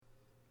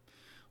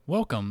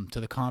Welcome to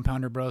the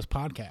Compounder Bros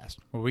podcast,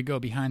 where we go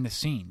behind the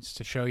scenes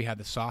to show you how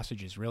the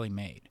sausage is really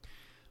made.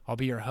 I'll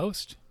be your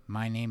host.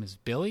 My name is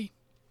Billy.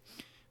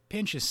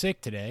 Pinch is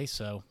sick today,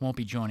 so won't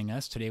be joining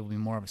us. Today will be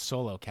more of a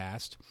solo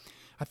cast.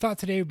 I thought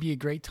today would be a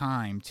great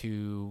time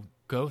to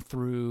go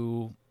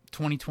through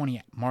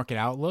 2020 market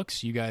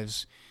outlooks. You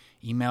guys'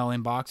 email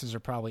inboxes are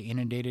probably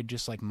inundated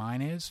just like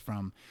mine is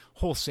from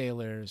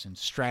wholesalers and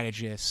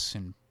strategists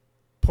and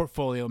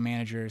portfolio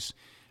managers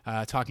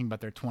talking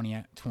about their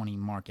 2020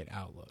 market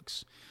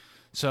outlooks.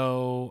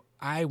 So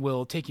I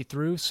will take you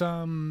through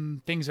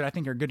some things that I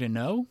think are good to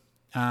know.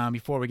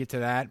 Before we get to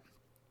that,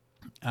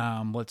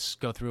 let's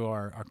go through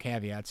our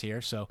caveats here.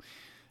 So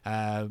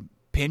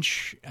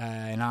Pinch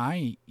and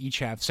I each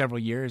have several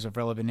years of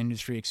relevant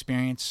industry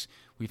experience.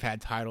 We've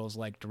had titles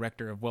like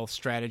Director of Wealth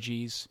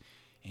Strategies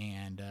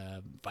and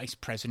Vice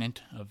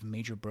President of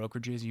major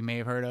brokerages you may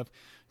have heard of,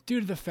 due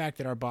to the fact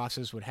that our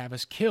bosses would have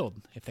us killed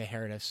if they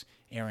heard us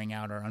airing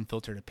out our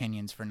unfiltered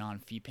opinions for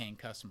non-fee-paying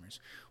customers.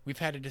 We've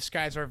had to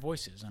disguise our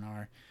voices and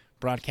are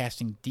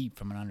broadcasting deep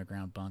from an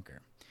underground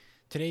bunker.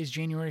 Today's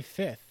January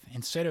 5th.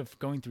 Instead of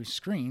going through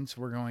screens,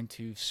 we're going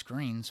to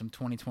screen some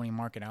 2020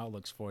 market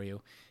outlooks for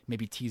you,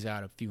 maybe tease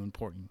out a few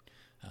important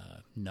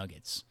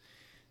nuggets.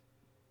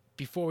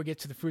 Before we get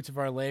to the fruits of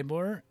our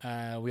labor,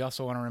 we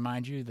also want to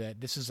remind you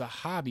that this is a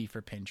hobby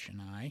for Pinch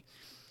and I.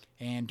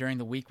 And during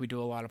the week, we do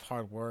a lot of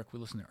hard work. We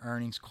listen to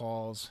earnings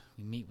calls.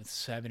 We meet with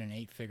 7- and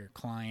 8-figure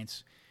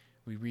clients.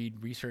 We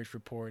read research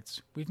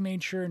reports. We've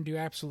made sure and do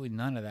absolutely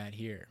none of that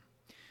here.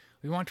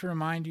 We want to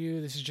remind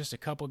you this is just a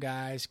couple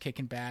guys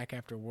kicking back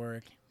after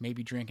work,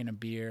 maybe drinking a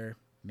beer,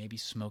 maybe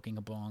smoking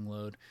a bong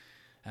load.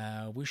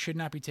 We should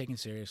not be taken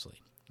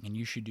seriously, and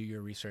you should do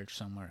your research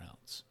somewhere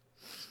else.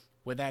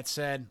 With that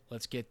said,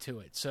 let's get to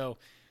it. So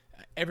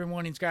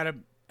everyone's got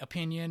an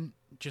opinion,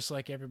 just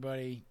like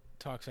everybody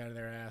talks out of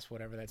their ass,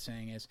 whatever that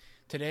saying is.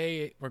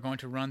 Today, we're going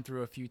to run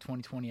through a few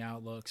 2020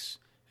 outlooks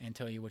and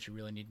tell you what you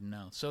really need to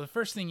know. So the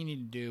first thing you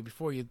need to do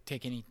before you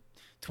take any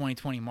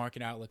 2020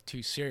 market outlook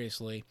too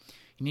seriously,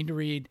 you need to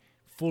read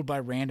Fooled by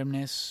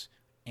Randomness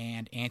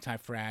and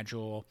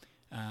Anti-Fragile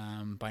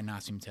by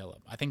Nassim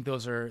Taleb. I think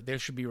there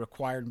should be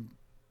required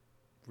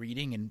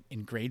reading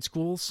in grade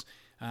schools.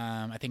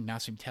 I think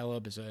Nassim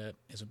Taleb is a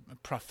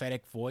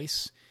prophetic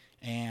voice,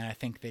 and I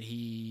think that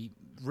he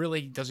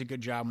really does a good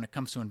job when it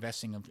comes to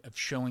investing of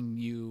showing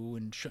you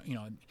and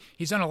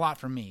he's done a lot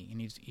for me, and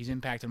he's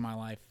impacted my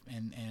life,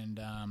 and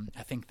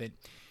I think that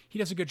he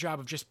does a good job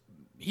of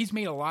he's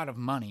made a lot of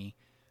money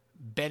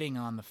betting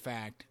on the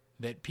fact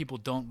that people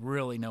don't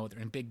really know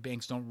and big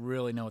banks don't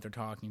really know what they're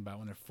talking about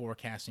when they're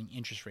forecasting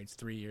interest rates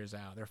 3 years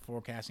out. They're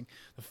forecasting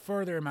the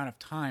further amount of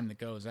time that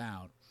goes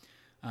out,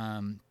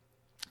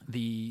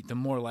 the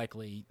more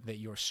likely that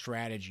your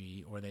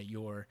strategy or that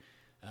your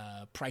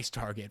price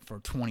target for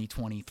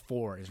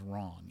 2024 is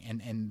wrong,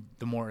 and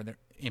the more the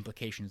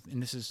implications.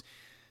 And this is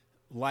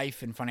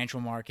life and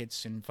financial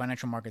markets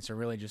are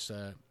really just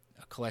a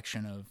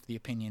collection of the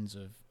opinions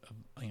of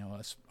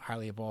us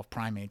highly evolved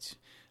primates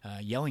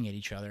yelling at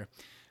each other.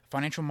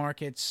 Financial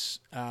markets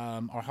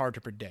are hard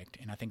to predict,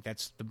 and I think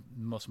that's the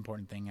most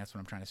important thing. That's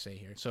what I'm trying to say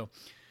here. So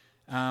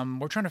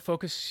we're trying to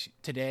focus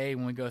today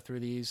when we go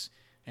through these,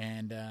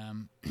 and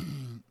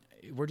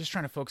we're just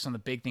trying to focus on the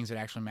big things that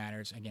actually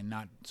matters. Again,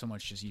 not so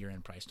much just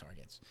year-end price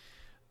targets.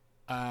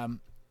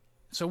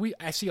 So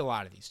I see a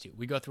lot of these too.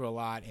 We go through a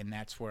lot, and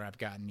that's where I've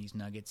gotten these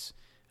nuggets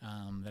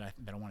that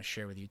I want to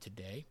share with you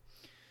today.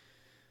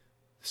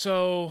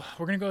 So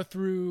we're going to go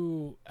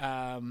through,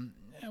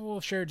 we'll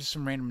share just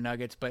some random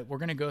nuggets, but we're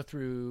going to go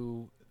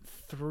through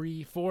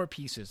 4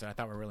 pieces that I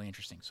thought were really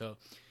interesting. So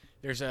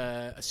there's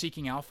a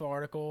Seeking Alpha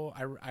article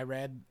I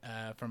read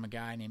from a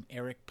guy named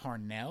Eric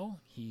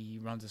Parnell. He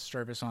runs a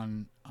service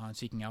on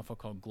Seeking Alpha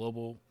called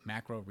Global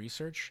Macro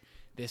Research.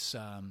 This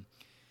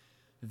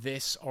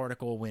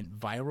article went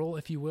viral,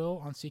 if you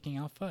will, on Seeking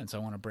Alpha, and so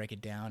I want to break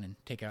it down and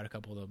take out a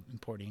couple of the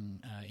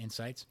important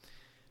insights.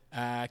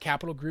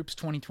 Capital Group's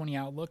 2020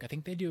 outlook, I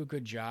think they do a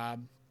good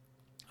job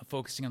of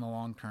focusing on the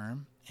long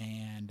term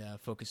and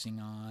focusing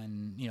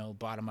on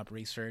bottom-up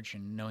research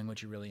and knowing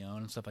what you really own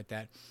and stuff like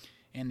that.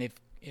 And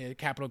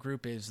Capital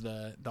Group is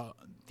the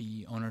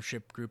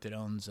ownership group that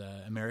owns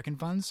American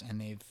Funds,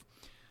 and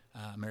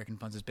American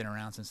Funds has been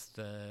around since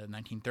the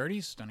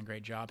 1930s, done a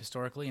great job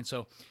historically, and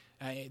so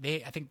I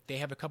think they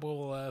have a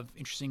couple of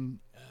interesting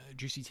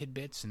juicy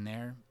tidbits in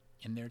their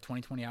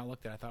 2020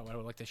 outlook that I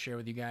would like to share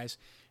with you guys.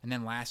 And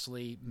then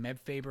lastly,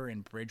 Mebfaber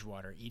and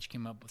Bridgewater each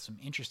came up with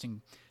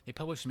they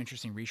published some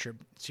interesting research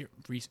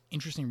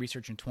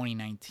in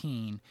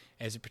 2019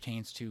 as it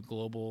pertains to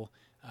global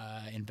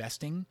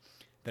investing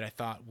that I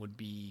thought would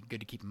be good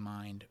to keep in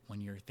mind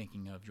when you're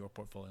thinking of your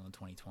portfolio in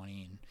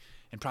 2020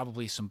 and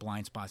probably some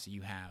blind spots that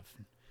you have,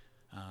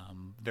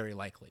 very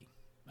likely,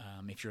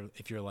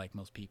 if you're like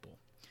most people.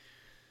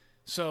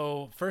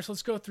 So first,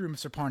 let's go through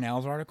Mr.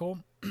 Parnell's article.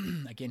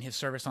 Again, his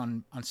service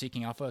on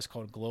Seeking Alpha is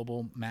called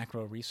Global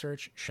Macro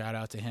Research. Shout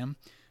out to him.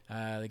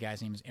 The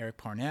guy's name is Eric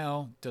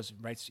Parnell.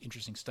 Writes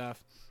interesting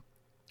stuff.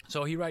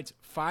 So he writes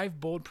 5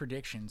 bold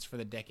predictions for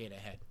the decade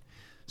ahead.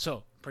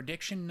 So,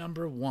 prediction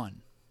number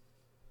 1.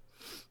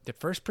 The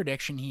first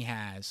prediction he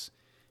has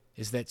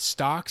is that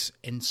stocks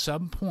in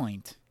some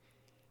point,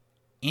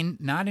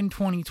 not in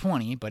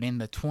 2020, but in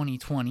the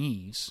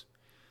 2020s,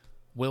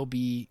 will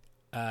be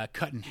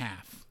cut in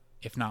half,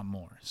 if not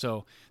more.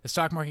 So the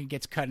stock market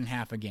gets cut in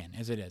half again,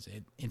 as it is.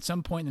 In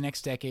some point in the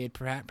next decade,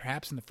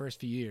 perhaps in the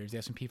first few years, the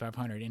S&P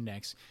 500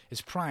 index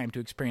is primed to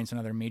experience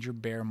another major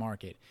bear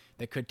market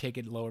that could take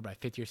it lower by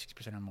 50 or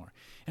 60% or more.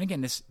 And again,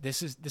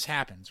 this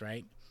happens,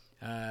 right?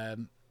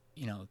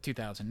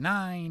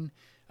 2009.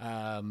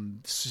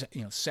 The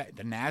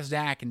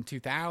NASDAQ in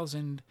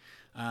 2000.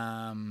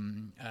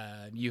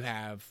 You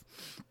have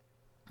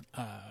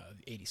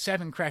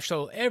 87 crash.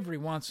 So every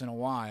once in a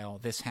while,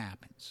 this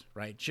happens,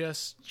 right?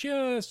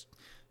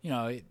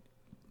 It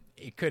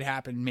could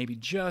happen maybe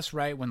just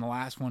right when the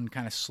last one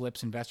kind of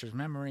slips investors'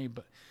 memory,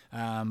 but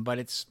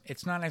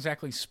it's not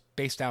exactly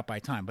spaced out by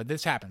time. But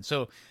this happens.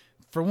 So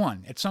for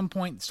one, at some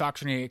point,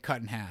 stocks are going to get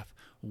cut in half.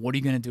 What are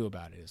you going to do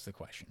about it is the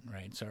question,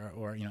 right? So,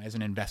 or as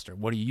an investor,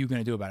 what are you going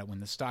to do about it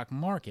when the stock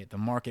market, the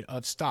market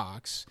of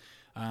stocks,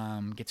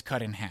 gets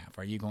cut in half?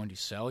 Are you going to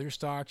sell your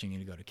stocks? You're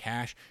going to go to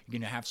cash? You're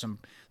going to have some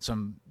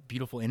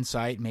beautiful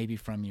insight maybe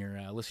from your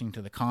listening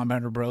to the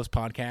Compounder Bros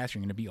podcast.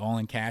 You're going to be all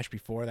in cash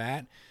before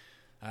that,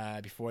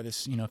 before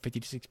this 50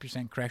 to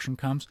 60% correction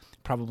comes?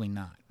 Probably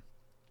not.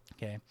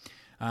 Okay.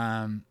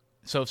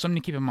 So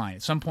something to keep in mind.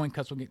 At some point,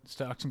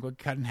 stocks will get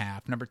cut in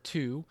half. Number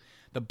 2,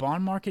 the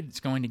bond market is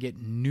going to get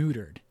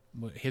neutered,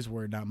 his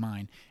word, not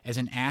mine, as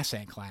an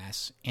asset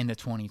class in the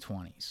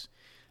 2020s.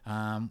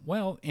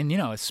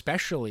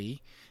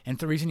 Especially, and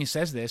the reason he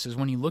says this is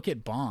when you look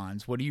at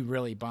bonds, what are you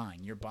really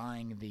buying? You're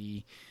buying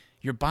the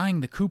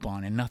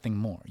coupon and nothing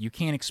more. You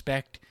can't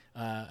expect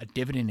a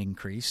dividend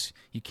increase.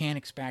 You can't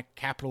expect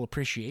capital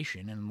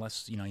appreciation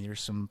unless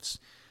there's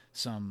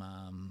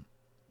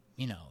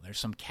there's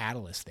some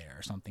catalyst there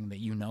or something that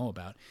you know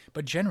about.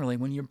 But generally,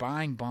 when you're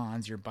buying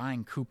bonds, you're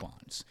buying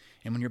coupons.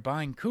 And when you're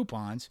buying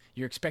coupons,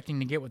 you're expecting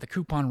to get what the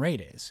coupon rate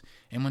is.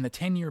 And when the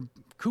 10-year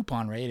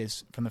coupon rate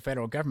is from the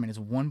federal government is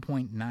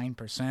 1.9% or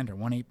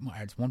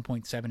it's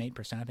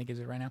 1.78%, I think is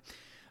it right now,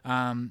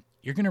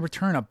 you're going to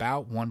return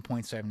about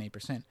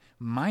 1.78%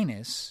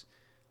 minus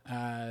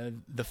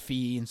the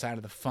fee inside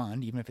of the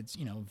fund, even if it's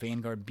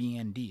Vanguard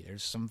BND.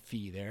 There's some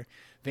fee there.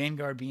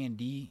 Vanguard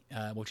BND,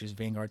 which is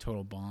Vanguard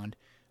Total Bond,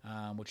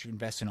 which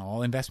invests in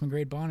all investment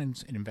grade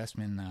bonds and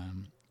investment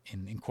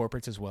in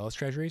corporates as well as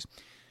treasuries.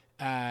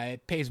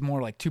 It pays more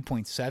like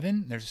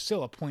 2.7. There's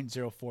still a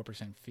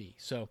 0.04% fee.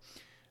 So,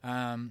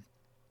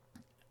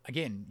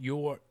 again,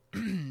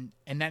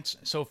 and that's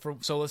so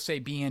let's say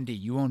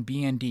BND. You own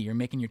BND. You're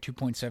making your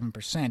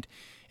 2.7%.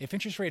 If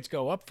interest rates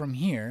go up from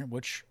here,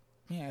 which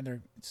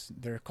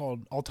they're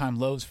called all-time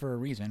lows for a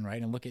reason,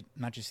 right? And look at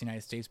not just the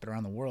United States but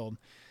around the world.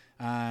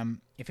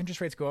 If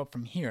interest rates go up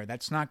from here,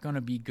 that's not going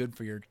to be good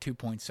for your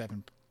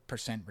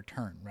 2.7%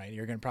 return, right?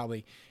 You're going to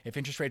probably, if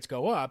interest rates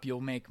go up,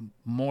 you'll make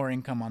more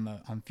income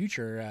on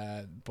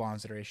future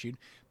bonds that are issued,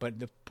 but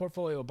the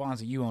portfolio of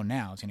bonds that you own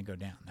now is going to go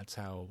down. That's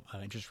how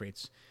interest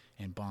rates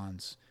and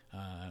bonds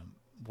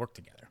work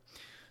together.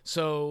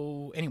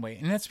 So anyway,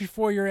 and that's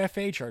before your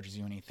FA charges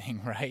you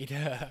anything, right?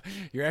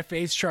 Your FA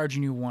is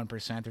charging you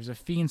 1%. There's a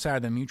fee inside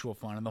of the mutual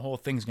fund, and the whole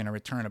thing's going to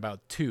return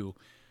about 2%.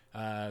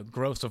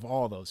 Gross of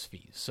all those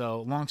fees.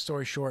 So long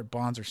story short,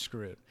 bonds are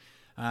screwed.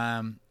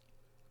 That's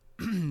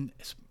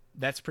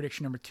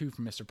prediction number 2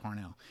 from Mr.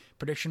 Parnell.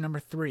 Prediction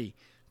number 3,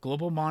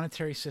 global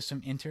monetary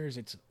system enters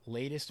its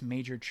latest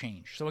major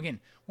change. So again,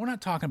 we're not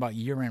talking about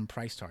year-end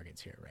price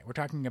targets here, right? We're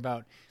talking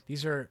about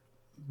these are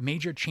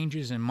major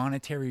changes in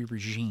monetary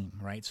regime,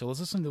 right? So let's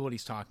listen to what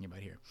he's talking about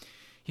here.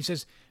 He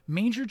says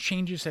major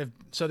changes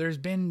there's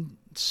been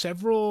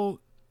several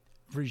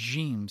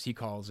regimes, he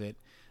calls it,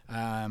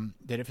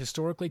 that have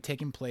historically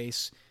taken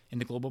place in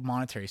the global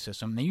monetary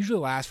system. They usually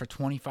last for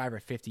 25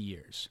 or 50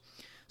 years.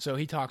 So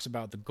he talks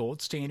about the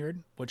gold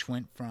standard, which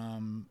went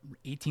from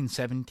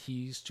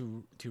 1870s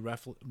to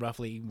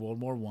roughly World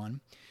War I.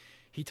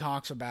 He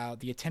talks about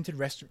the attempted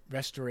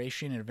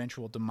restoration and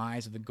eventual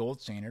demise of the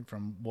gold standard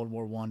from World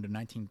War I to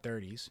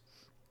 1930s.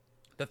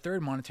 The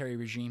third monetary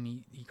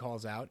regime he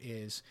calls out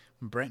is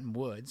Bretton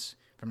Woods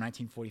from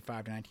 1945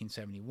 to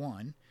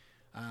 1971.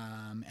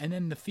 And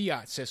then the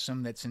fiat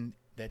system that's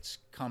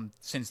come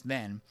since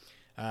then,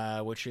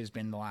 which has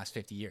been the last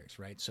 50 years,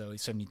 right? So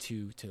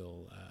 72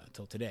 till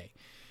today.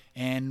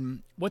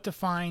 And what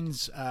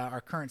defines our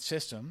current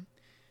system,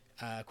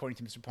 according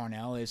to Mr.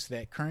 Parnell, is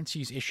that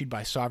currencies issued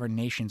by sovereign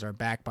nations are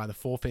backed by the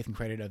full faith and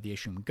credit of the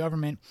issuing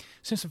government.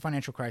 Since the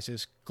financial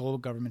crisis, global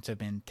governments have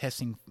been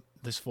testing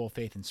this full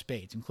faith in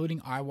spades,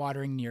 including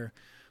eye-watering near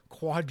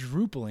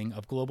quadrupling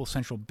of global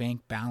central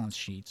bank balance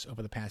sheets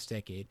over the past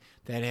decade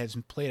that has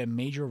played a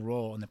major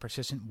role in the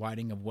persistent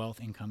widening of wealth,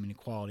 income,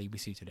 inequality we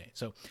see today.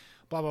 So,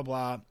 blah, blah,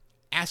 blah.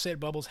 Asset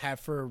bubbles happen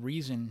for a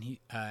reason,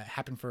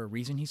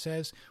 he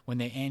says. When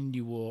they end,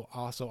 you will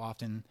also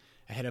often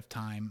ahead of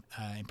time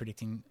in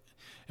predicting.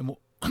 And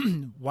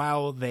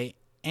while they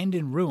end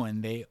in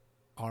ruin, they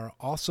are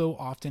also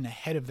often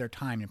ahead of their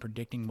time in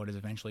predicting what is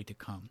eventually to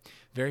come.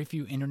 Very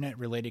few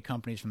internet-related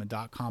companies from the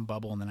dot-com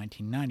bubble in the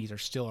 1990s are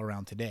still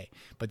around today,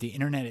 but the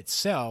internet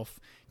itself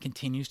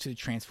continues to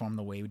transform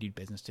the way we do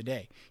business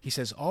today. He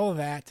says all of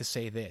that to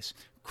say this.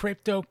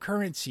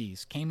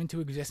 Cryptocurrencies came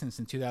into existence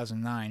in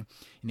 2009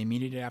 in the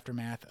immediate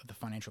aftermath of the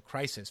financial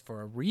crisis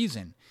for a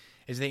reason.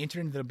 As they entered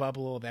into the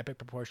bubble of epic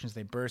proportions,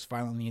 they burst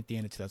violently at the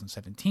end of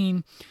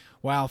 2017.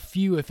 While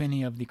few, if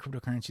any, of the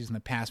cryptocurrencies in the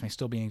past may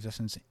still be in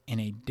existence in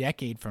a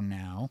decade from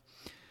now,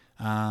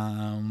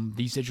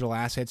 these digital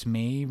assets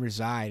may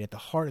reside at the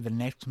heart of the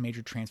next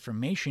major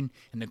transformation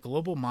in the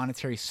global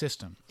monetary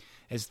system,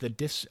 as the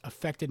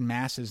disaffected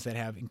masses that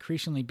have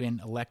increasingly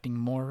been electing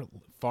more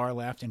far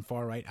left and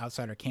far right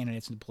outsider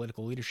candidates into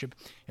political leadership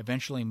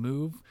eventually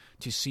move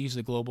to seize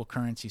the global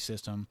currency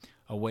system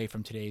away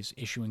from today's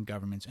issuing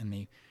governments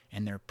and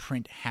their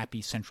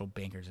print-happy central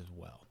bankers as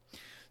well.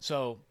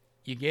 So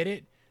you get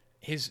it?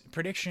 His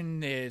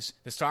prediction is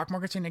the stock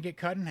market's going to get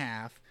cut in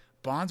half,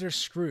 bonds are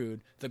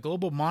screwed, the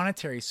global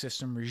monetary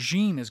system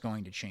regime is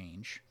going to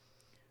change.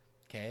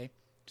 Okay?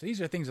 So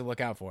these are things to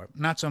look out for.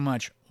 Not so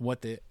much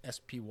what the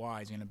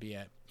SPY is going to be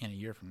at in a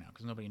year from now,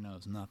 because nobody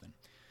knows nothing.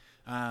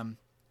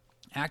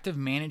 Active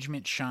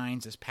management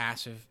shines as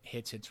passive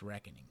hits its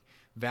reckoning.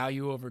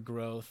 Value over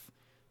growth,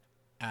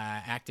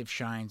 active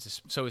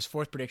shines. So his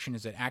fourth prediction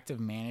is that active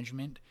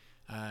management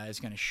is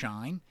going to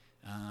shine.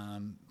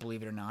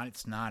 Believe it or not,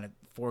 it's not a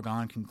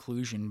foregone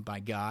conclusion by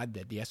God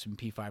that the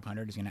S&P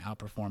 500 is going to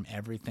outperform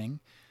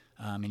everything,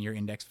 and your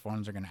index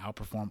funds are going to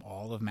outperform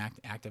all of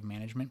active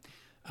management.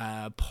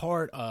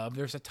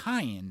 There's a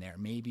tie-in there.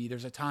 Maybe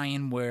there's a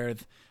tie-in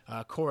with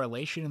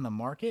correlation in the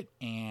market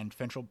and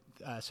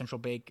central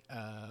bank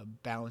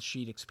balance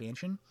sheet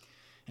expansion.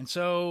 And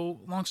so,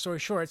 long story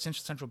short, since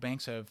central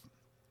banks have,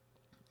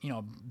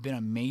 been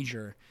a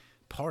major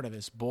part of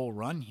this bull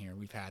run here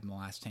we've had in the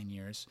last 10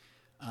 years,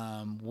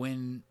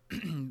 when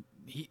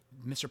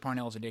Mr.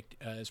 Parnell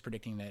is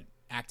predicting that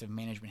active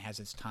management has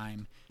its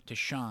time to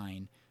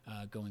shine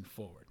going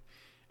forward.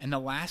 And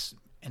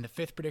the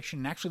fifth prediction,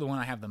 and actually the one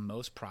I have the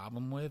most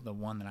problem with, the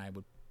one that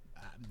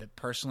that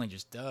personally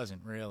just doesn't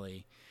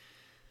really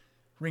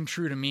ring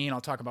true to me, and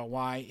I'll talk about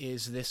why,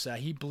 is this.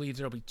 He believes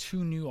there will be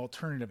two new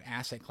alternative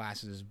asset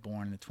classes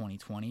born in the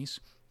 2020s.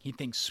 He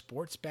thinks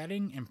sports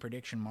betting and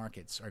prediction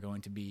markets are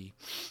going to be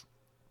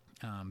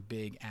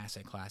big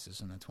asset classes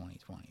in the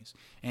 2020s.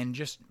 And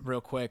just real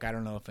quick, I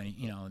don't know if any,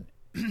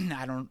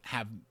 I don't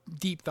have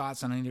deep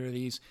thoughts on either of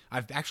these.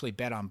 I've actually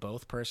bet on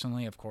both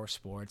personally, of course,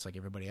 sports like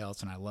everybody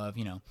else, and I love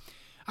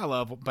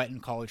betting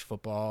college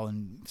football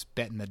and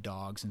betting the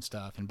dogs and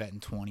stuff, and betting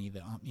 20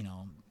 that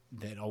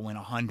I'll win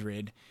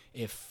 100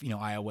 if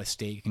Iowa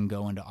State can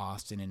go into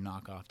Austin and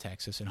knock off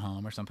Texas at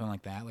home or something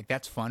like that. Like,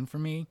 that's fun for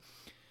me.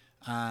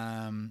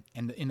 And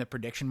in the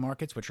prediction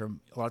markets, which are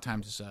a lot of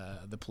times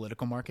the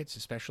political markets,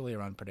 especially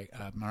around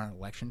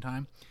election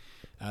time,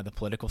 the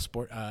political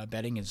sport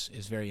betting is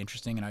very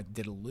interesting, and I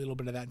did a little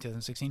bit of that in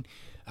 2016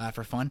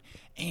 for fun,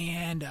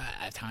 and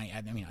a tiny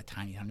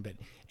bit.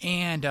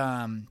 And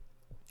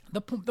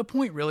the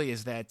point really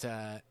is that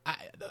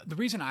the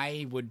reason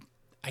I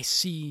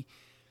see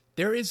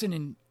there is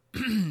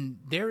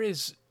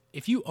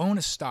if you own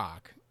a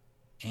stock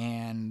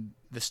and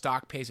the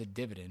stock pays a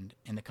dividend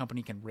and the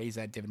company can raise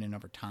that dividend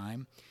over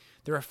time,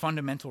 there are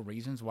fundamental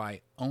reasons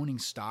why owning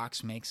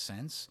stocks makes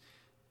sense.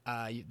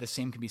 The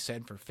same can be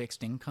said for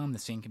fixed income. The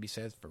same can be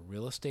said for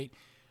real estate.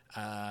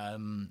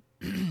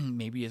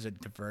 Maybe as a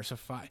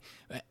diversify.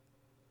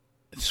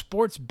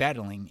 Sports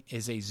betting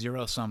is a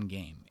zero-sum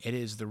game. It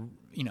is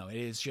it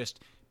is just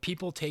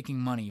people taking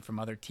money from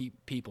other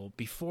people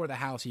before the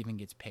house even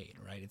gets paid,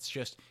 right? It's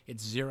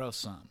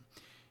zero-sum.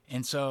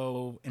 And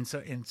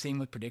same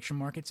with prediction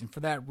markets. And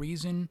for that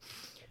reason,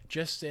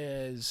 just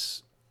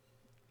as,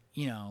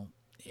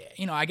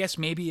 I guess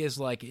maybe as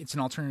like it's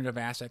an alternative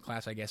asset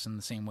class, I guess, in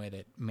the same way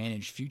that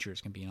managed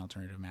futures can be an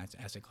alternative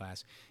asset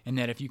class. And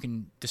that if you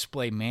can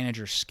display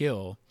manager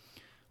skill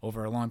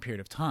over a long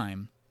period of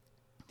time,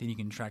 then you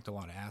can attract a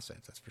lot of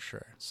assets, that's for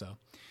sure. So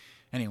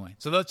anyway,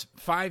 so that's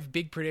 5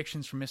 big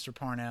predictions from Mr.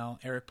 Parnell,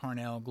 Eric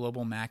Parnell,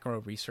 Global Macro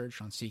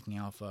Research on Seeking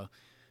Alpha.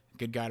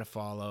 Good guy to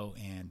follow,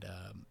 and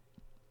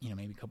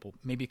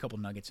maybe a couple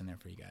nuggets in there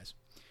for you guys.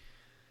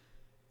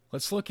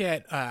 Let's look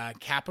at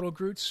Capital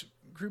Group's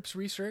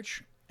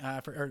research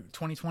for our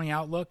 2020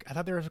 outlook. I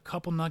thought there was a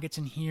couple nuggets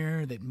in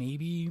here that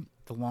maybe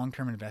the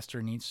long-term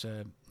investor needs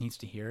to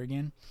hear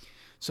again.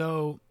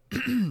 So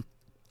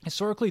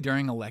historically,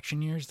 during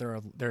election years,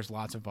 there's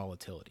lots of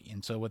volatility,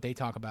 and so what they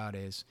talk about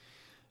is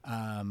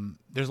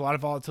there's a lot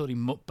of volatility,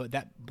 but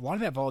a lot of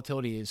that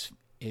volatility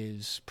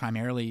is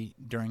primarily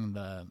during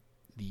the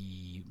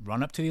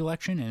run-up to the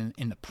election and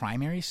in the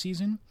primary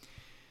season.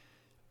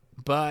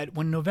 But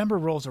when November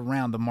rolls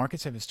around, the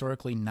markets have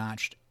historically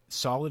notched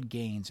solid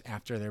gains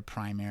after the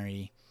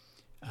primary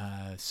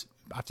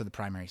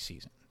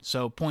season.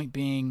 So point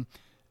being,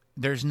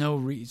 there's no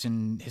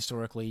reason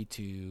historically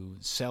to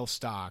sell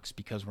stocks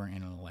because we're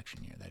in an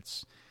election year.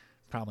 That's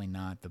probably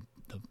not the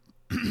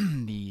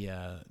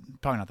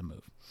probably not the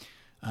move.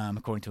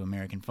 according to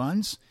American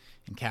Funds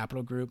and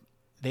Capital Group.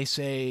 They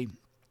say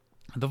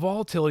the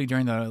volatility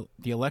during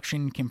the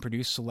election can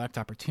produce select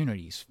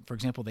opportunities. For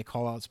example, they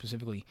call out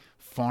specifically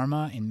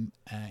pharma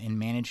and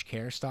managed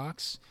care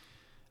stocks.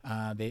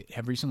 They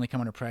have recently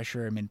come under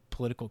pressure amid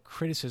political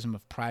criticism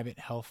of private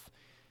health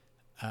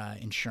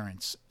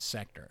insurance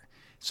sector.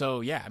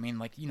 So, yeah, I mean,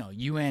 like,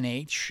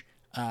 UNH,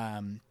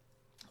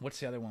 what's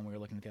the other one we were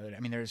looking at the other day? I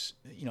mean, there's,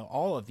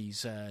 all of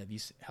these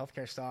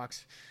healthcare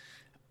stocks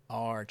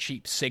are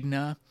cheap.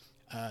 Cigna,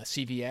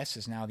 CVS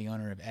is now the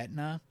owner of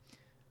Aetna.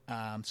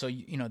 So,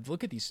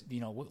 look at these,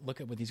 look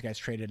at what these guys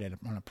traded at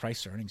on a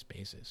price earnings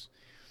basis.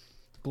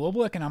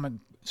 Global economic,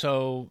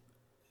 so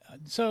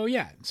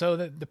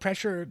the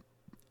pressure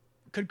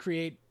could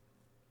create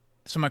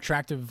some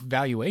attractive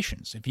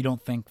valuations if you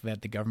don't think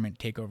that the government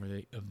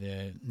takeover of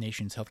the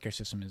nation's healthcare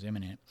system is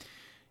imminent.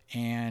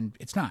 And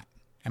it's not.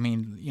 I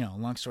mean,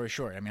 long story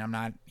short, I mean, I'm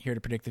not here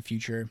to predict the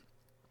future,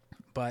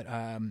 but,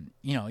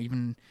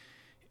 even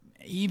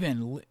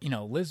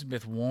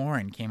Elizabeth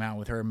Warren came out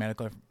with her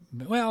medical.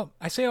 Well,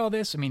 I say all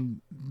this, I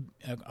mean,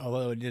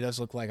 although it does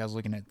look like I was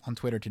looking at on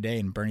Twitter today,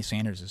 and Bernie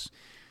Sanders is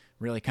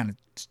really kind of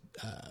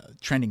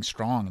trending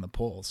strong in the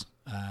polls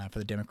for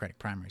the Democratic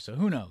primary. So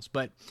who knows?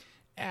 But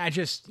I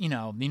just, the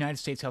United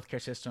States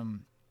healthcare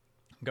system,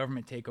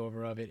 government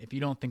takeover of it. If you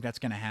don't think that's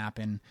going to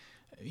happen,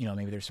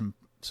 maybe there's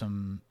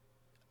some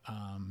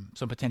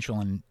potential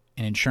in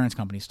insurance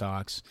company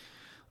stocks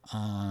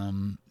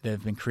that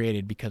have been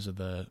created because of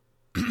the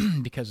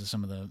because of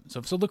some of the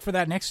so look for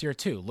that next year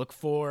too. Look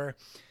for,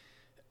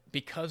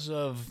 because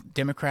of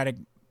Democratic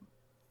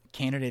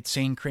candidates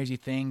saying crazy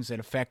things that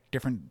affect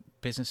different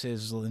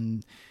businesses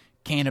and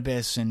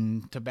cannabis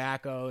and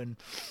tobacco and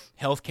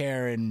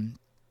healthcare and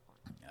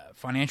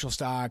financial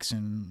stocks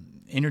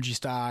and energy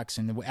stocks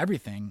and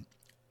everything.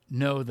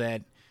 Know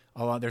that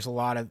there's a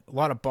lot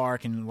of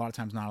bark and a lot of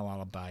times not a lot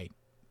of bite,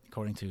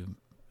 according to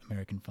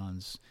American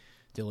Funds'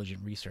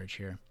 diligent research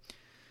here.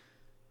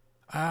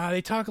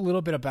 They talk a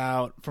little bit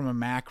about, from a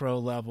macro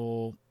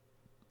level,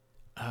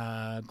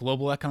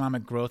 global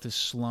economic growth is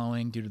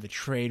slowing due to the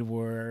trade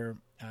war.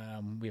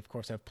 We, of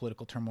course, have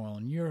political turmoil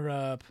in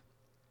Europe,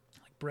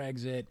 like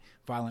Brexit,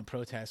 violent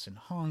protests in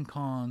Hong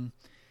Kong.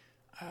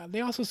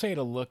 They also say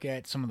to look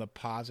at some of the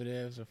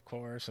positives, of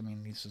course. I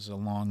mean, this is a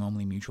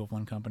long-only mutual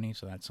fund company,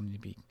 so that's something to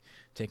be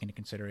taken into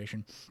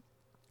consideration.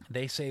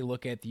 They say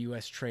look at the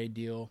U.S. trade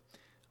deal,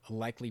 a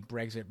likely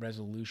Brexit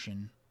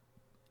resolution,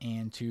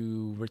 and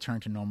to return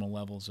to normal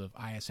levels of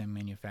ISM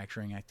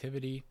manufacturing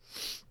activity.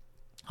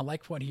 I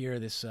like what here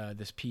this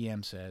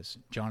PM says,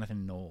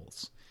 Jonathan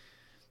Knowles.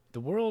 The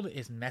world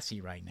is messy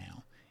right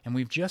now, and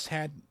we just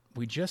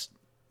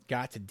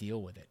got to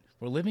deal with it.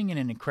 We're living in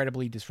an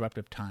incredibly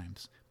disruptive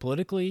times,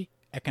 politically,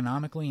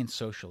 economically, and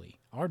socially.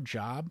 Our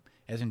job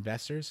as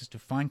investors is to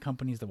find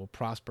companies that will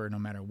prosper no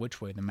matter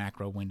which way the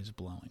macro wind is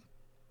blowing.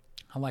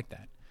 I like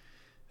that.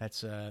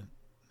 That's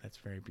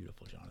very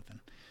beautiful,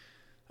 Jonathan.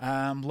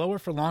 Lower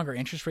for longer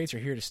interest rates are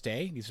here to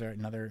stay. These are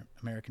another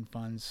American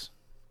Funds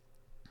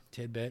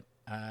tidbit.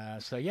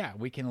 So yeah,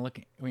 we can look.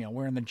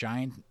 We're in the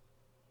giant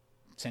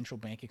central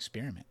bank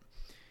experiment,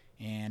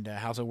 and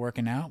how's it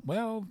working out?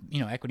 Well,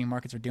 equity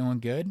markets are doing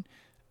good.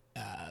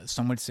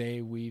 Some would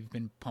say we've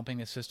been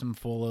pumping a system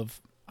full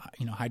of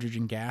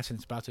hydrogen gas, and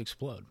it's about to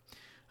explode.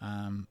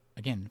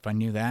 Again, if I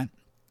knew that,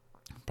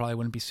 I probably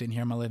wouldn't be sitting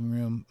here in my living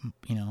room.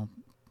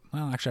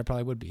 Well, actually, I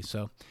probably would be.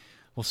 So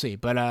we'll see.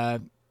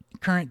 But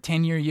current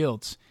 10-year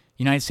yields: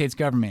 United States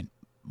government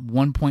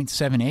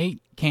 1.78,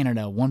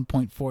 Canada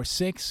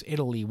 1.46,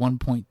 Italy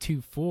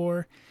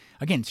 1.24.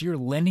 Again, so you're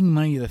lending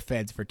money to the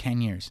feds for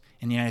 10 years.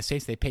 In the United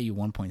States, they pay you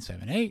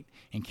 1.78.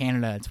 In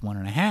Canada, it's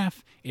 1.5.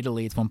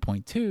 Italy, it's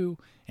 1.2.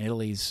 And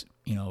Italy's,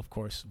 of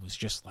course, was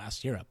just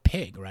last year a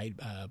pig, right?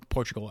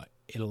 Portugal,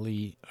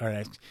 Italy,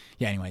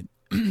 anyway.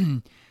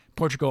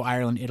 Portugal,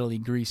 Ireland, Italy,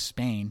 Greece,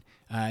 Spain.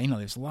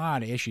 There's a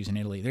lot of issues in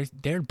Italy.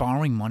 They're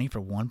borrowing money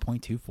for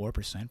 1.24%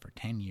 for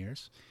 10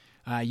 years.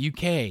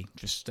 UK,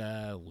 just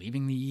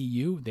leaving the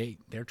EU,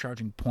 they're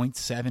charging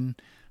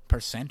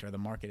 0.7%, or the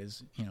market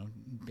is,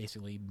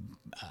 basically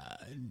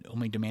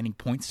only demanding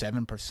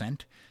 0.7%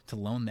 to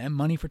loan them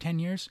money for 10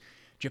 years.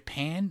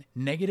 Japan,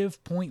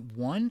 negative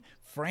 0.1.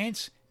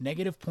 France,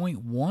 negative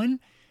 0.1.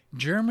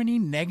 Germany,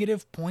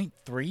 negative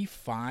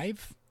 0.35.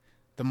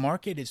 The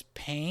market is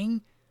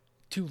paying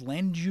to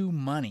lend you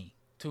money,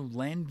 to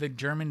lend the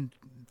German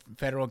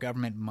federal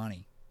government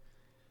money.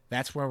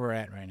 That's where we're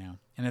at right now.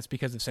 And that's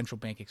because of central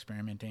bank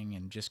experimenting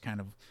and just kind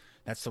of,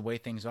 that's the way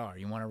things are.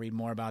 You want to read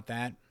more about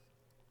that?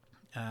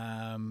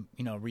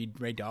 Read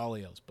Ray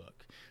Dalio's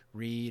book.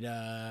 Read,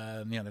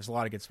 there's a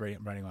lot of good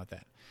writing about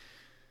that.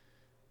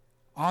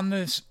 On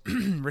this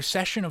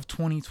recession of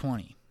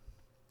 2020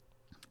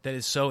 that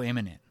is so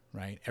imminent,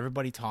 right?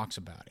 Everybody talks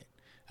about it.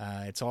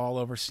 It's all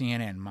over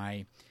CNN.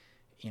 My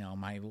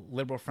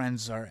liberal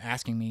friends are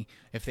asking me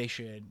if they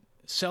should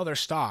sell their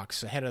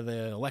stocks ahead of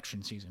the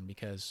election season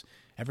because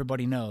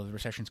everybody knows the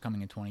recession's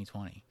coming in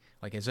 2020.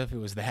 Like as if it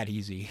was that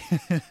easy,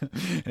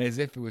 and as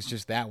if it was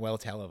just that well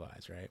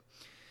televised, right?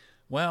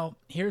 Well,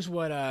 here's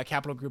what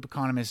Capital Group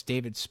economist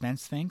David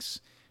Spence thinks.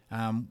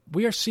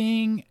 We are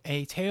seeing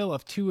a tale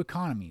of two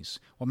economies.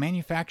 While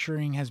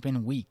manufacturing has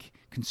been weak,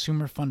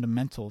 consumer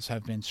fundamentals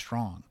have been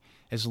strong.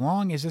 As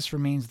long as this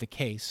remains the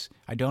case,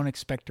 I don't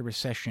expect a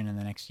recession in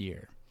the next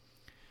year.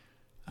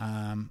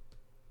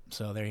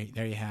 So there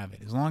you have it.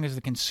 As long as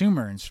the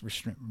consumer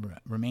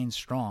remains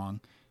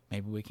strong,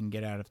 maybe we can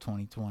get out of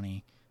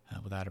 2020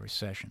 without a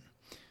recession.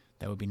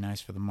 That would be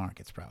nice for the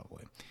markets,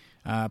 probably.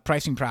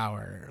 Pricing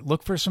power.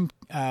 Look for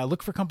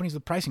companies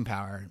with pricing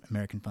power,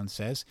 American Fund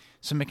says.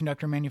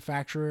 Semiconductor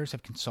manufacturers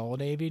have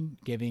consolidated,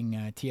 giving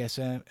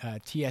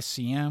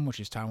TSCM, which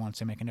is Taiwan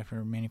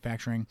Semiconductor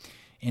Manufacturing,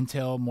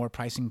 Intel more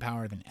pricing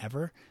power than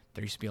ever.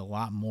 There used to be a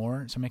lot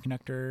more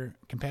semiconductor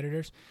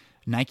competitors.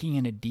 Nike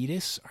and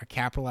Adidas are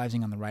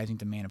capitalizing on the rising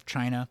demand of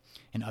China,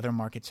 and other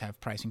markets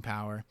have pricing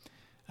power.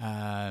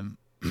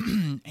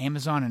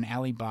 Amazon and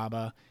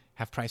Alibaba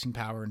have pricing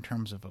power in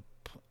terms of a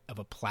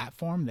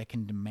platform that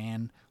can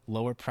demand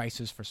lower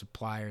prices for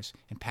suppliers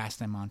and pass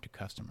them on to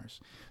customers.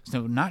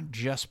 So not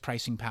just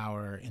pricing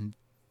power in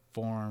the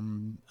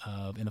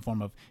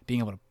form of being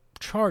able to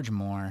charge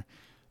more,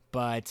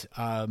 but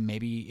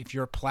maybe if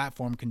your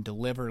platform can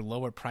deliver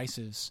lower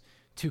prices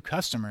to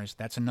customers,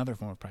 that's another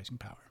form of pricing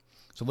power.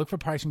 So look for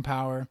pricing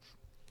power.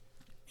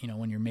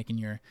 When you're making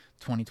your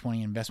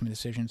 2020 investment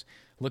decisions,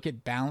 look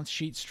at balance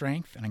sheet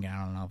strength. And again,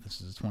 I don't know if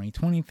this is a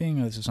 2020 thing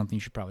or this is something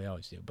you should probably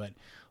always do, but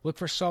look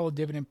for solid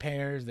dividend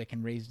pairs that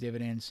can raise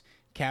dividends.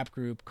 Cap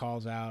Group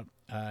calls out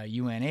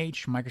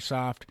UNH,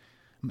 Microsoft.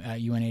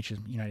 UNH is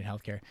United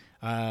Healthcare.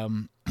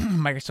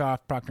 Microsoft,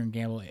 Procter &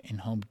 Gamble,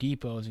 and Home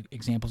Depot as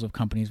examples of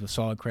companies with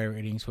solid credit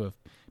ratings who have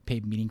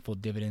paid meaningful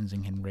dividends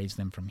and can raise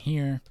them from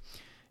here.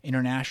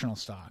 International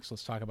stocks.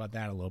 Let's talk about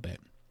that a little bit.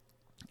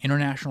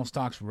 International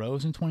stocks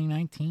rose in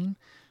 2019,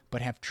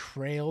 but have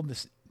trailed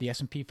the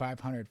S&P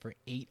 500 for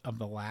 8 of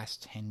the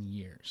last 10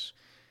 years.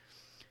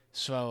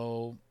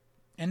 So,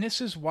 and this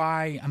is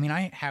why,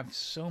 I have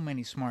so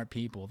many smart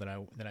people that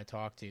I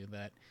talk to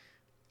that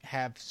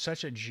have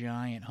such a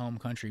giant home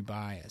country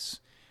bias,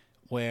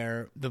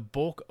 where the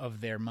bulk of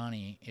their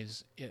money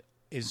is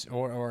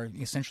or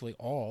essentially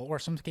all, or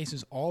some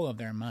cases all of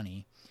their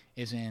money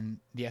is in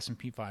the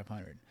S&P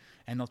 500,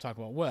 and they'll talk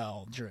about,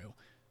 well, Drew,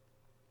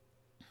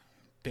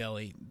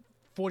 Billy,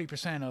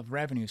 40% of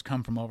revenues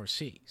come from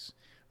overseas,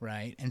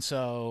 right? And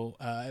so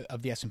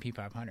of the S&P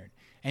 500.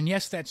 And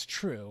yes, that's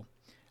true,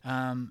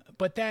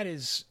 but that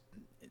is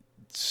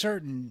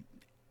certain.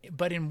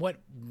 But in what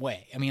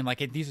way?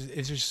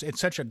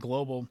 It's such a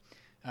global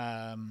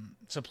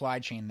supply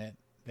chain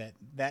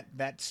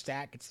that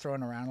stat gets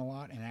thrown around a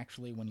lot. And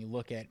actually, when you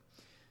look at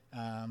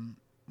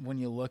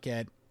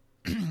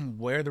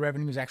where the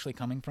revenue is actually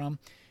coming from,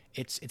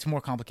 it's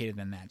more complicated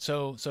than that.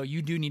 So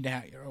you do need to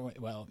have,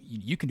 well,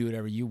 you can do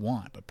whatever you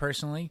want, but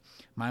personally,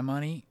 my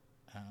money,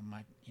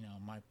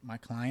 my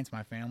clients,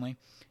 my family,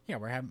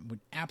 we're having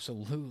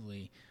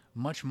absolutely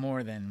much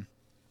more than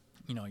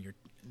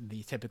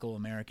the typical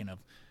American of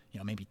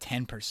maybe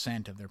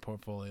 10% of their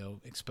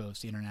portfolio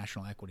exposed to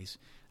international equities.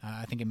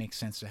 I think it makes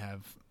sense to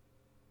have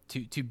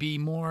to be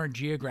more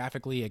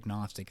geographically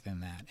agnostic than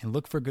that, and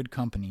look for good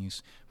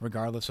companies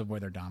regardless of where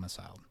they're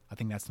domiciled. I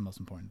think that's the most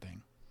important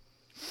thing.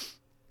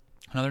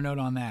 Another note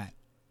on that.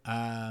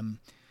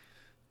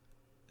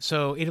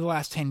 So 8 of the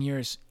last 10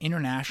 years,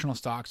 international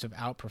stocks have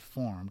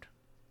outperformed.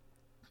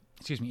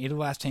 8 of the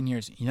last 10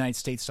 years, United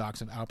States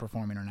stocks have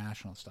outperformed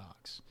international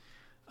stocks.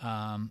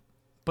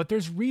 But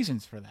there's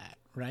reasons for that,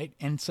 right?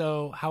 And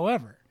so,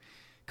 however,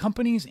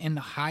 companies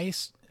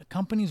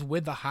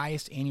with the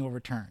highest annual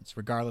returns,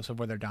 regardless of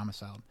where they're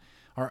domiciled,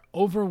 are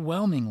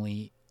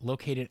overwhelmingly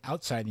located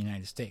outside the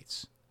United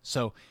States.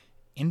 So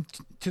in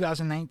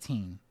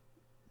 2019,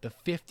 the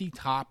 50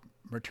 top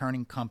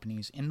returning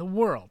companies in the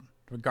world,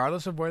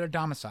 regardless of where they're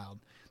domiciled,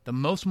 the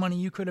most money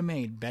you could have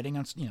made betting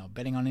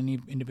on any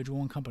individual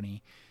and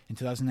company in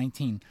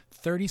 2019,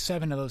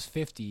 37 of those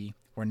 50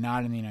 were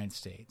not in the United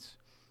States.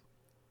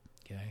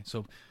 Okay,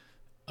 so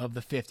of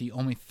the 50,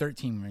 only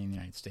 13 were in the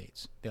United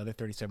States. The other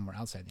 37 were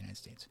outside the United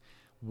States.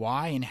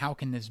 Why and how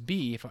can this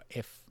be if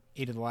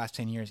 8 of the last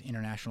 10 years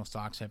international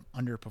stocks have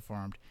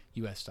underperformed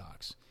U.S.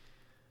 stocks?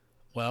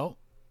 Well,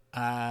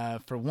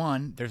 for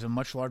one, there's a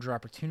much larger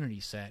opportunity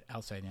set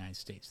outside the United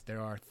States. There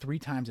are 3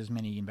 times as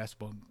many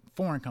investable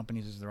foreign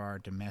companies as there are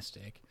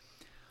domestic.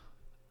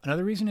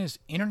 Another reason is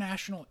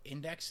international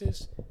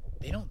indexes,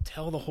 they don't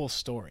tell the whole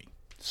story.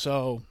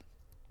 So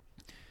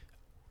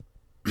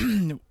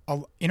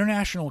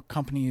international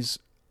companies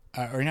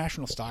or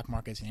international stock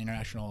markets and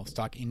international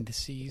stock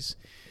indices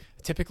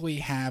typically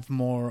have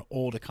more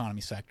old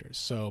economy sectors.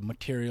 So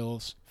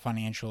materials,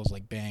 financials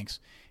like banks,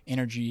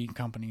 energy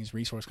companies,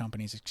 resource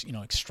companies,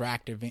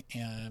 extractive,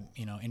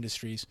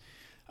 industries.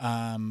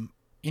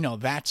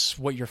 That's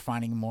what you're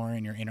finding more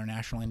in your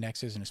international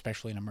indexes, and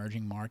especially in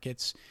emerging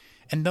markets.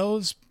 And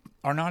those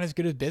are not as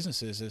good as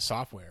businesses as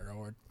software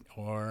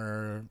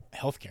or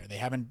healthcare. They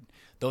haven't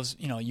those.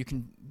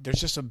 There's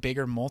just a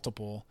bigger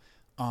multiple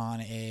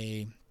on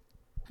a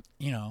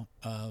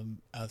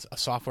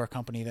software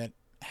company that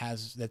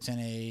that's in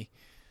a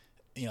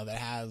that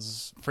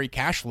has free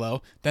cash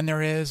flow than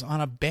there is on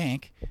a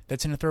bank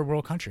that's in a third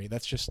world country.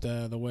 That's just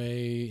the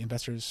way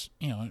investors,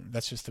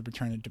 that's just the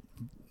return that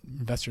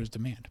investors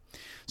demand.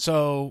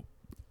 So,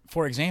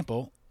 for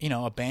example,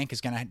 a bank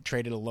is going to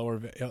trade at a lower,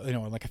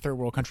 like a third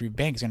world country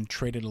bank is going to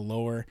trade at a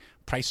lower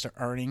price to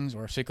earnings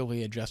or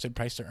cyclically adjusted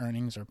price to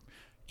earnings or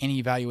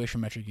any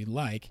valuation metric you'd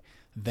like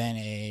than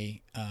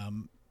a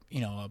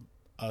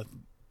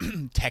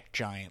tech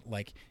giant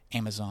like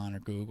Amazon or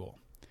Google.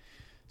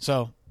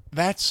 So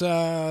that's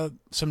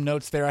some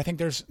notes there. I think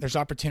there's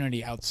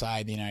opportunity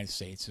outside the United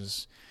States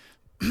is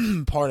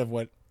part of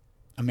what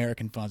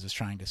American Funds is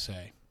trying to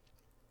say.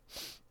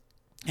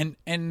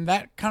 And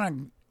that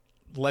kind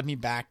of led me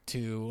back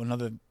to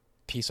another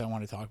piece I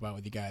want to talk about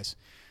with you guys,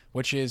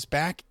 which is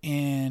back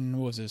in,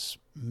 what was this,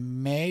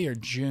 May or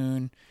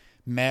June,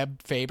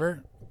 Meb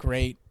Faber,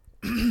 great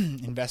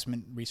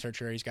investment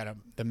researcher. He's got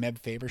the Meb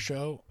Faber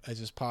Show as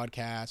his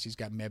podcast. He's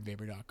got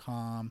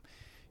mebfaber.com.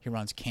 He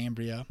runs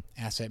Cambria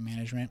Asset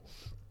Management.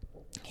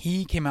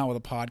 He came out with a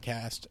blog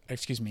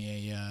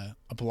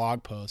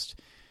post,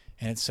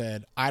 and it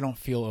said, I don't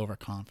feel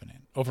overconfident.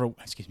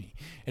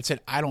 It said,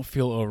 I don't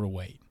feel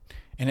overweight.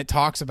 And it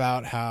talks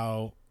about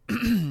how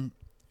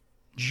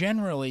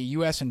generally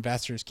U.S.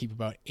 investors keep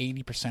about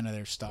 80% of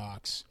their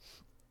stocks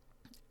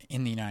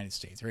in the United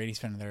States, or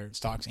 80% of their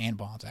stocks and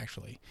bonds,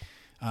 actually,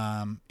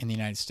 in the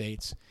United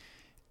States.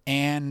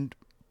 And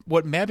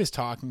what Meb is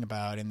talking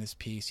about in this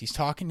piece, he's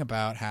talking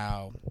about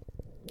how,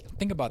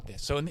 think about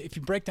this. So if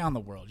you break down the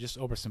world, just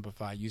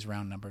oversimplify, use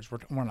round numbers. We're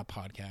on a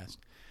podcast.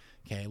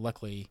 Okay,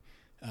 luckily,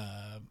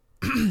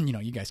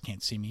 you guys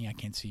can't see me. I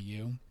can't see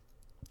you.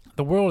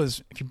 The world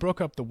is, if you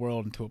broke up the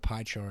world into a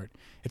pie chart,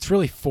 it's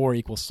really 4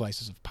 equal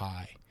slices of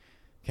pie.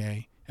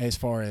 Okay, as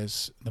far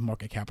as the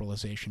market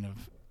capitalization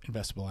of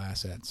investable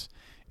assets,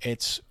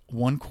 it's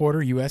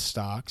 1/4 U.S.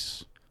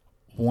 stocks,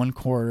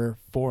 1/4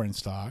 foreign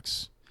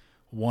stocks,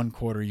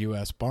 1/4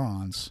 U.S.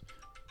 bonds,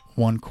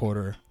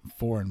 1/4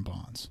 foreign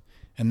bonds.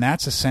 And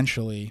that's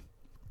essentially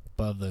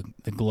above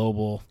the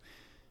global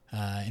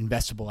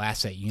investable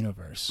asset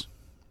universe.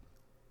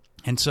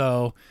 And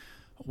so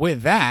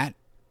with that,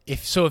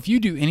 if you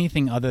do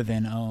anything other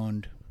than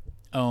own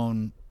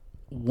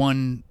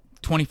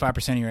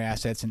 25% of your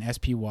assets in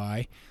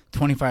SPY,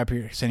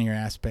 25% of your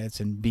assets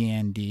in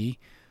BND,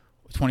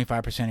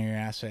 25% of your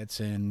assets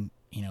in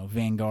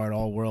Vanguard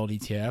All World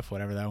ETF,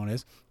 whatever that one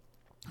is,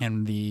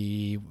 and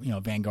the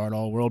Vanguard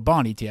All World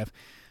Bond ETF,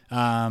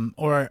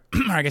 or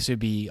I guess it would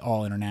be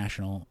All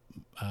International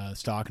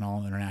Stock and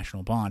All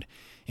International Bond.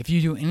 If you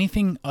do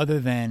anything other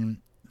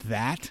than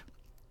that,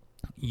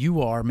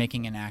 you are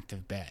making an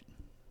active bet.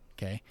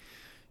 Okay,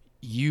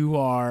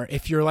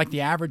 if you're like the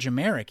average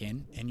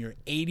American and you're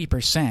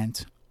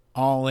 80%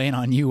 all in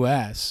on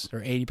U.S.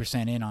 or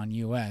 80% in on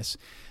U.S.,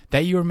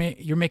 that you're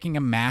making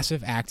a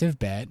massive active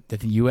bet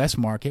that the U.S.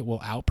 market will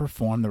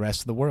outperform the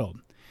rest of the world.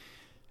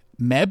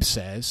 Meb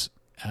says,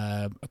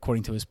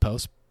 according to his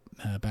post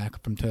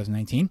back from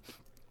 2019,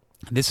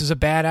 this is a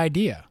bad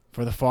idea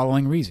for the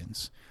following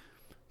reasons.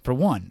 For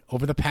one,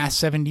 over the past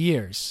 70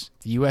 years,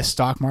 the U.S.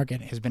 stock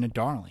market has been a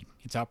darling.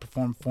 It's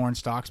outperformed foreign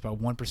stocks by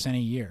 1% a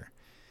year.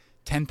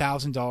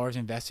 $10,000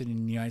 invested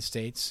in the United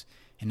States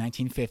in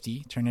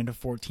 1950 turned into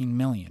 $14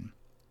 million.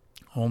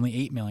 Only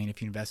 $8 million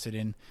if you invested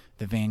in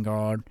the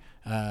Vanguard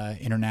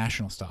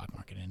International Stock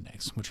Market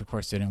Index, which of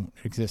course didn't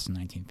exist in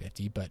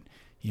 1950, but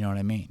you know what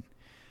I mean.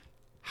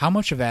 How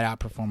much of that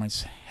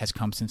outperformance has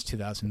come since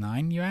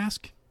 2009, you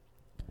ask?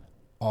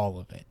 All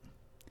of it.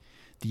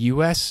 The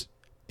U.S.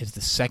 is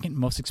the second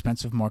most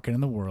expensive market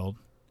in the world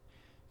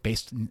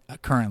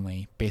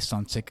currently based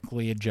on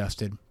cyclically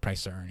adjusted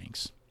price to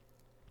earnings.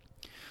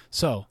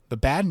 So the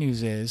bad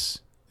news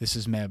is, this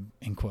is Meb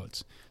in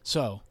quotes,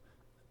 so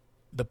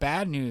the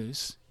bad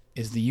news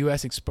is the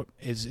U.S.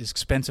 is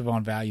expensive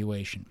on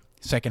valuation,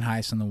 second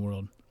highest in the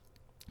world.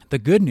 The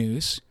good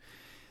news,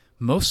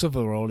 most of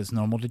the world is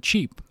normal to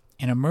cheap,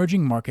 and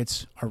emerging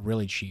markets are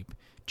really cheap.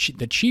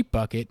 The cheap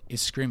bucket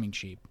is screaming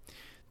cheap.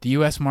 The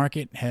U.S.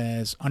 market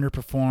has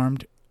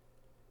underperformed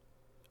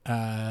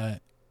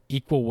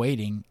equal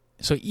weighting.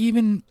 So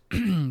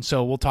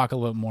so we'll talk a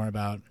little more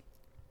about.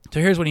 So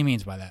here's what he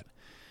means by that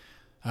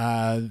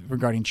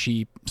regarding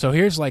cheap. So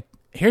here's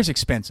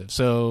expensive.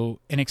 So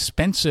an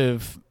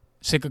expensive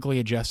cyclically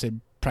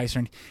adjusted price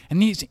earnings,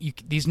 and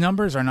these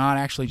numbers are not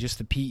actually just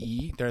the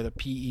PE. They're the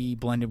PE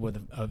blended with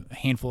a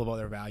handful of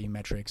other value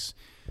metrics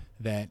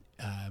that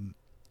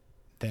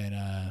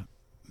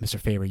Mr.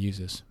 Faber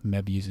uses,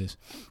 Meb uses.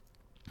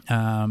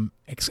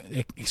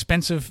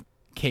 Expensive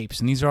capes,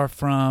 and these are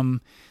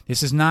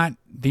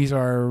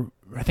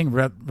I think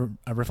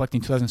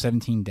reflecting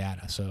 2017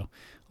 data, so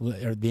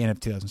or the end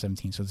of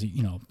 2017, so it's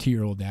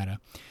 2-year-old data.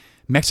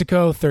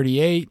 Mexico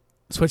 38,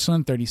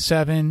 Switzerland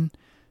 37,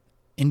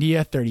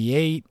 India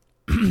 38,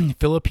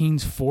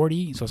 Philippines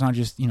 40. So it's not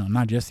just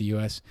the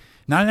U.S.,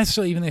 not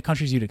necessarily even the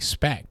countries you'd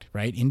expect,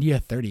 right? India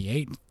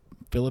 38,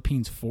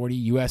 Philippines 40,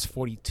 U.S.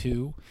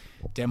 42,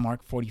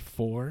 Denmark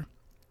 44.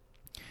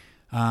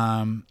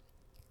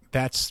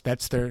 That's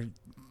their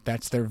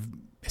That's their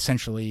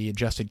essentially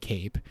adjusted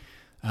CAPE.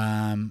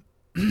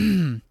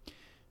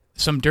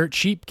 Some dirt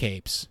cheap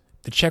CAPEs.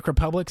 The Czech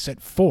Republic's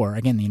at 4.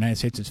 Again, the United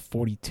States is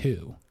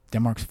 42.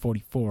 Denmark's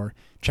 44.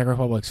 Czech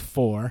Republic's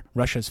 4.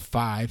 Russia's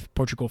 5.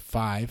 Portugal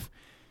 5.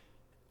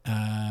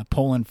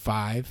 Poland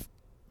 5.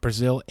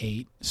 Brazil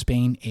 8.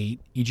 Spain 8.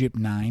 Egypt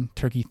 9.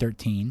 Turkey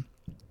 13.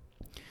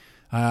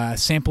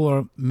 Sample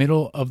or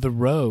middle of the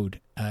road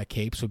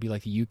CAPEs would be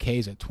like the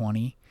UK's at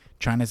 20.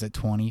 China's at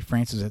 20.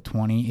 France is at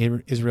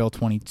 20. Israel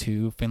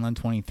 22. Finland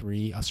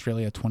 23.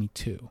 Australia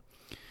 22.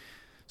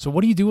 So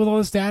what do you do with all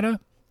this data?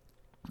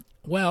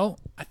 Well,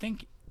 I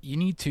think you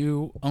need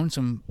to own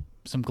some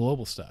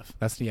global stuff.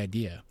 That's the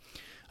idea.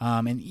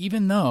 And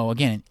even though,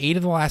 again, in 8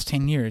 of the last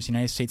 10 years, the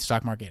United States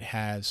stock market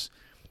has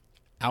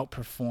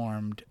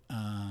outperformed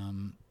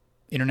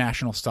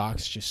international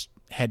stocks just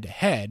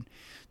head-to-head,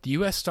 the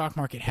U.S. stock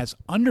market has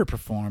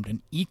underperformed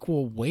an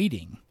equal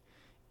weighting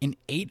in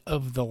 8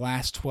 of the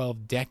last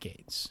 12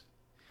 decades.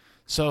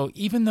 So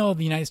even though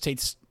the United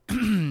States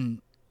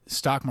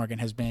stock market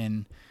has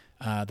been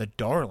the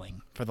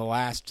darling for the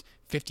last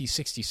 50,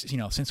 60,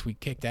 since we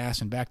kicked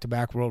ass in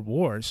back-to-back world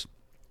wars,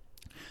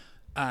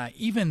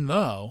 even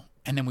though,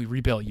 and then we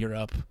rebuilt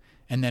Europe,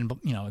 and then,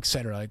 et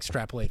cetera,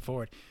 extrapolate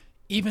forward,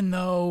 even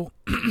though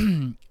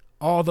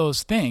all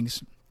those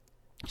things,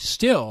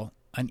 still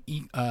an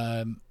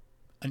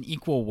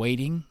equal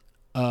weighting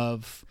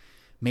of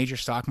major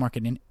stock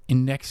market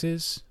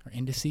indexes or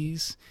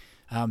indices,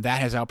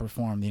 that has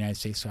outperformed the United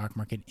States stock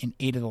market in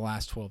 8 of the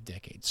last 12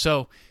 decades.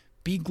 So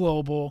be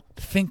global,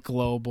 think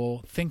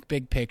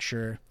big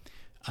picture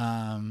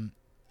in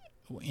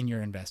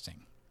your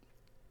investing.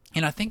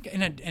 And I think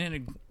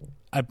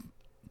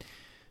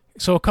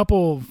so a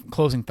couple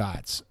closing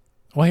thoughts.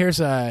 Well, here's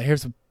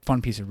a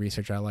fun piece of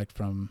research I liked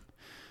from.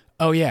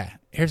 Oh yeah,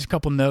 here's a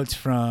couple notes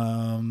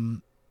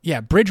from.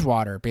 Yeah,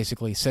 Bridgewater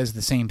basically says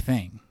the same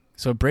thing.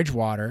 So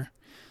Bridgewater.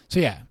 So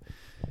yeah.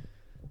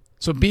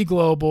 So be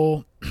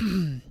global.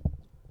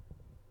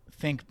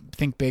 think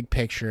big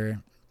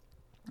picture.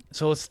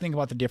 So let's think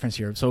about the difference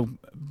here. So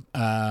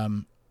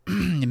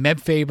Meb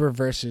Faber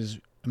versus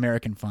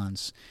American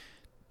funds.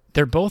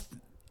 They're both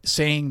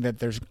saying that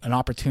there's an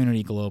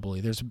opportunity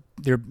globally.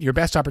 Your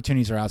best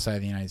opportunities are outside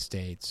of the United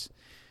States.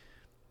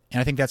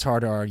 And I think that's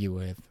hard to argue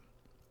with.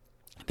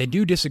 They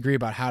do disagree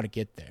about how to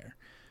get there.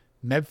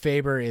 Meb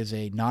Faber is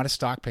not a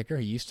stock picker.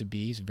 He used to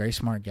be. He's a very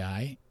smart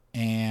guy.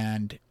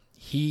 And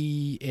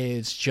he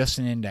is just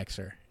an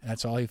indexer.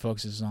 That's all he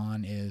focuses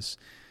on is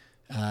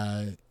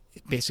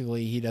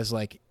basically he does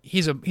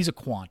he's a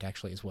quant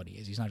actually is what he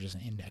is. He's not just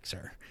an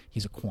indexer.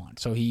 He's a quant.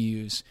 So he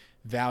uses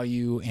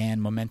value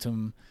and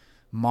momentum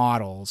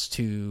models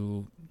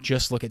to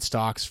just look at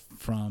stocks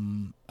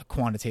from a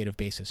quantitative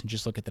basis and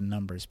just look at the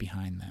numbers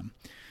behind them.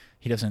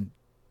 He doesn't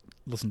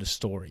listen to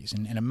stories.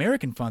 And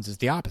American Funds is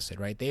the opposite,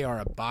 right? They are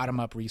a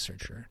bottom-up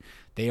researcher.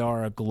 They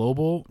are a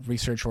global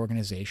research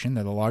organization.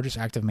 They're the largest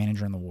active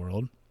manager in the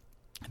world.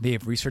 They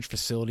have research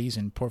facilities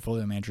and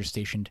portfolio managers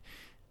stationed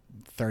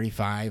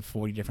 35,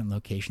 40 different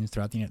locations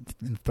throughout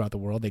the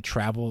world. They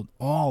travel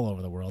all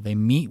over the world. They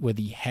meet with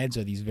the heads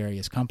of these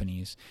various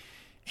companies,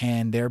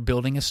 and they're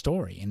building a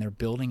story, and they're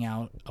building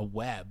out a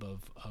web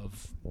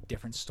of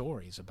different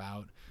stories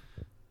about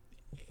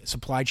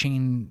supply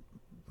chain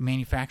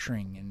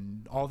manufacturing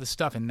and all this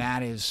stuff, and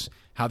that is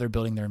how they're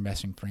building their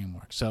investing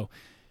framework. So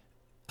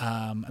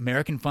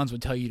American Funds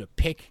would tell you to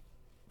pick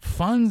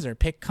funds or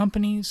pick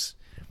companies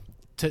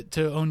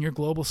to own your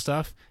global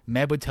stuff.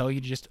 Meb would tell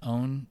you to just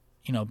own,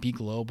 be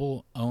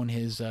global, own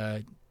his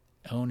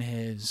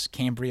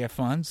Cambria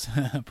funds,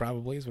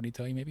 probably is what he'd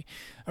tell you maybe.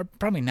 Or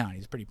probably not.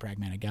 He's a pretty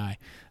pragmatic guy.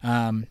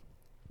 But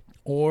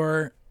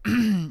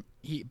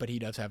he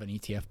does have an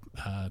ETF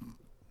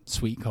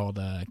suite called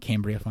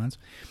Cambria funds.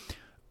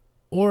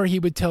 Or he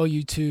would tell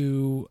you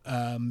to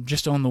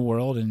just own the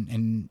world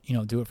and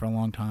do it for a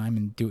long time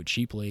and do it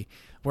cheaply,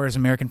 whereas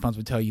American Funds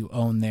would tell you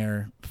own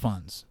their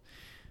funds.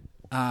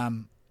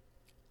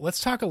 Let's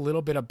talk a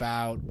little bit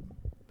about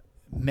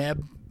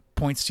Meb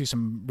points to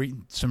some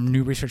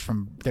new research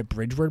that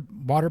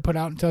Bridgewater put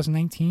out in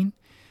 2019.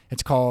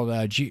 It's called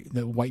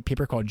the white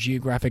paper called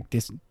 "Geographic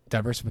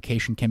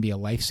Diversification Can Be a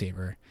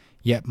Lifesaver,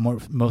 Yet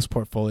Most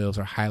Portfolios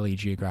Are Highly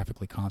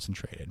Geographically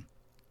Concentrated."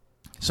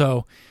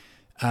 So.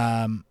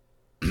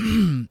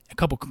 A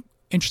couple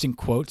interesting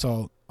quotes.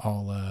 So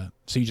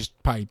you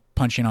just probably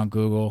punch in on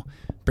Google,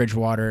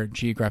 Bridgewater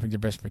Geographic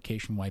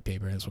Diversification White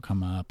Paper. This will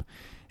come up,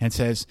 and it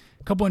says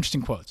a couple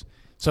interesting quotes.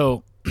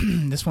 So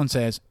this one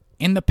says,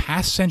 "In the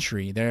past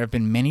century, there have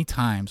been many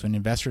times when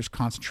investors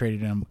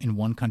concentrated in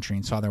one country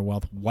and saw their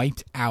wealth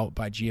wiped out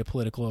by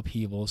geopolitical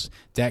upheavals,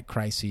 debt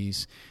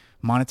crises,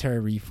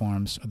 monetary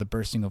reforms, or the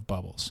bursting of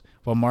bubbles,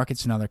 while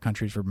markets in other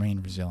countries remain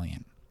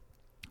resilient."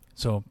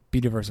 So be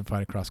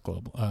diversified across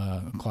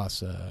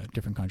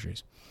different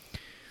countries,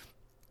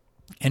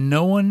 and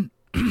no one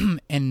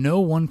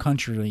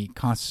country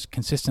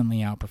consistently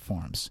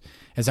outperforms,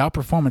 as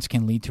outperformance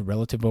can lead to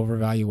relative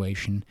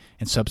overvaluation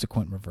and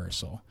subsequent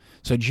reversal.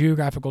 So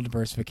geographical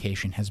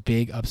diversification has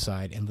big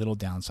upside and little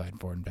downside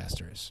for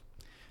investors.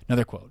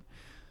 Another quote.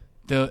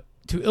 To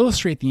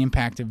illustrate the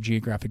impact of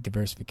geographic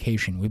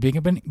diversification, we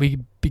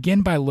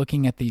begin by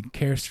looking at the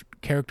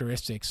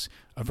characteristics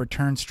of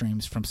return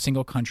streams from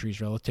single countries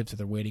relative to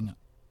their weighting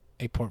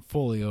a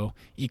portfolio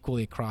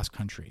equally across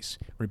countries,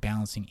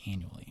 rebalancing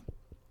annually.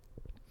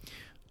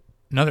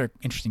 Another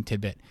interesting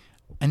tidbit.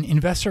 An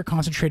investor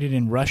concentrated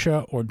in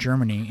Russia or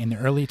Germany in the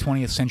early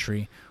 20th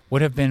century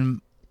would have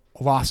been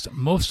lost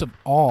most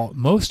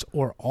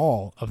or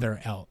all of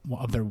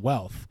their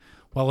wealth,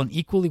 while an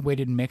equally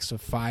weighted mix of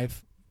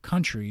 5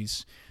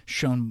 countries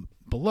shown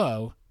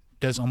below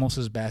does almost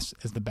as best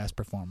as the best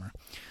performer.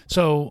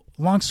 So,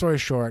 long story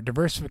short,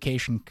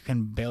 diversification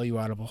can bail you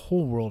out of a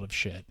whole world of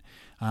shit,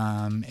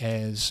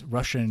 as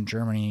Russia and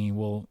Germany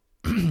will,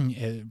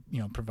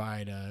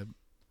 provide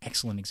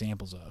excellent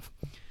examples of.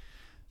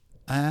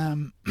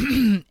 And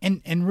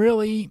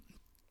really,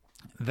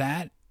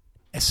 that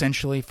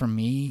essentially for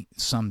me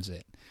sums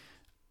it.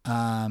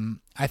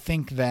 I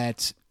think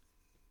that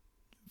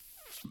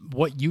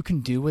what you can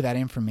do with that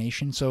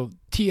information. So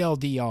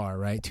TLDR,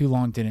 right? Too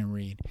long, didn't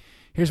read.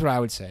 Here's what I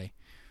would say.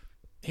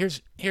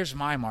 Here's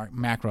my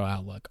macro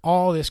outlook.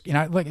 All this,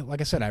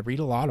 like I said, I read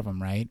a lot of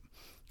them, right?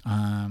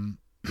 And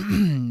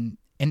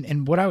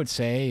what I would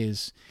say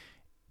is,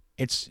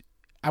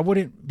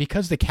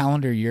 because the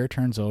calendar year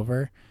turns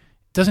over,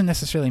 doesn't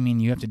necessarily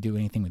mean you have to do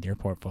anything with your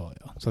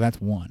portfolio. So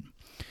that's one.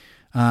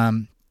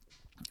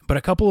 But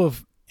a couple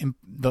of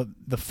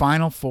the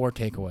final 4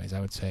 takeaways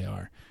I would say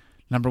are: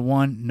 number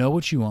 1, know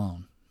what you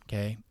own.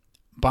 Okay,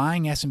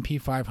 buying S&P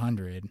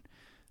 500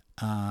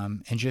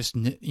 and just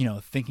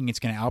thinking it's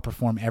going to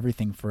outperform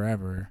everything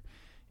forever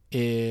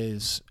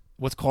is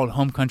what's called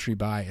home country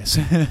bias.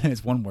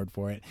 It's one word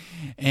for it,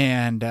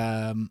 and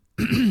over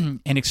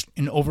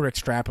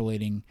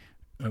extrapolating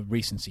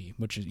recency,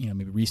 which is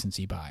maybe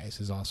recency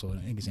bias is also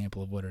an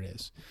example of what it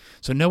is.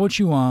 So know what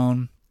you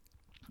own.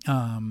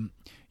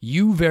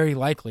 You very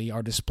likely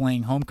are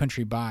displaying home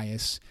country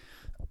bias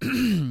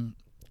in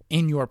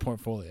your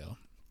portfolio,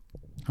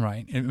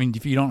 right? I mean,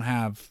 if you don't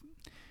have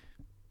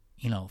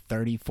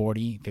 30,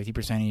 40,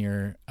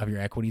 50% of your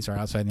equities are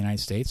outside the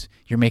United States,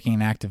 you're making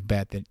an active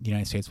bet that the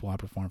United States will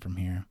outperform from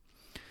here.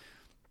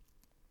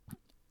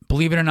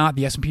 Believe it or not,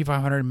 the S&P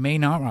 500 may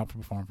not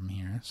outperform from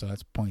here, so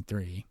that's point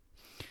 3.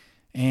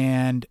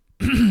 And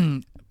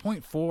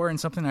point 4, and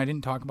something I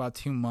didn't talk about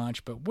too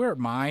much, but where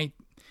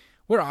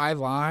I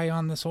lie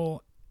on this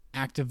whole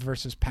active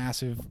versus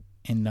passive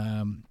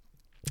in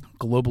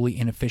globally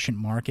inefficient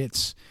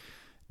markets,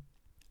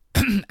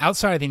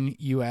 outside of the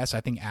U.S.,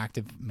 I think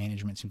active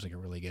management seems like a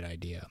really good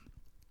idea.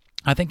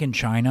 I think in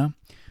China,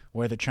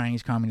 where the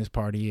Chinese Communist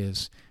Party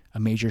is a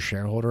major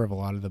shareholder of a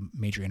lot of the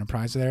major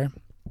enterprises there,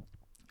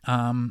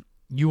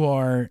 you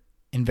are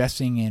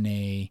investing in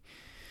a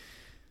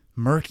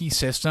murky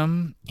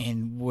system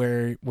and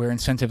where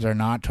incentives are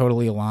not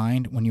totally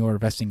aligned when you are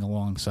investing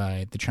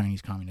alongside the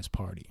Chinese Communist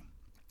Party.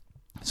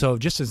 So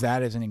just as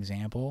that as an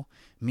example,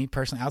 me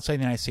personally, outside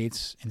the United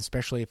States, and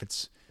especially if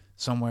it's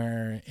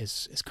somewhere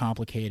as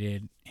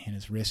complicated and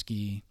as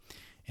risky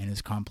and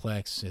as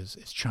complex as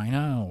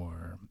China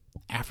or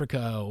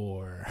Africa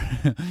or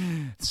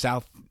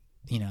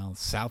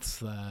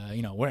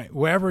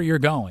wherever you're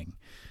going,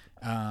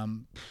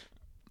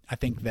 I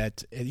think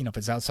that if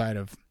it's outside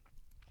of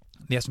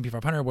the S&P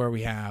 500, where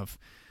we have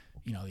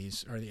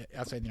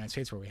outside the United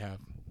States, where we have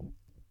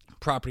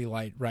property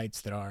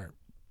rights that are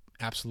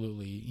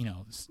absolutely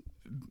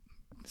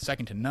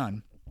second to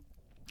none,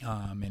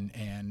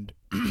 and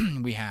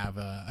we have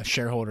a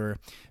shareholder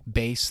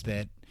base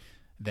that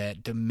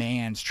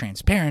demands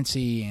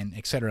transparency and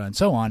et cetera and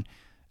so on.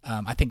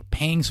 I think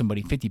paying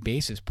somebody 50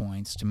 basis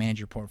points to manage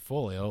your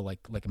portfolio,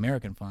 like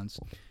American funds,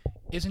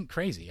 isn't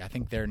crazy. I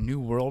think their New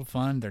World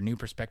Fund, their New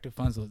Perspective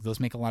funds, those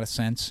make a lot of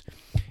sense.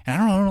 And I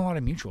don't own a lot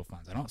of mutual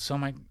funds. I don't sell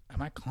my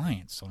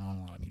clients don't own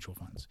a lot of mutual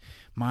funds.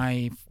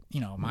 My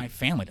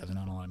family doesn't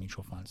own a lot of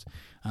mutual funds,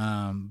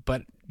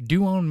 but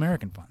do own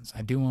American funds.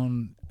 I do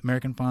own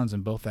American funds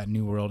in both that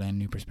New World and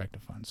New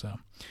Perspective fund. So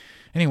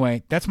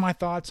anyway, that's my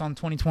thoughts on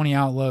 2020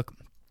 outlook.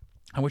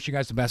 I wish you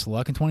guys the best of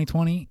luck in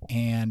 2020,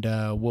 and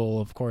we'll,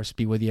 of course,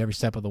 be with you every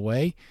step of the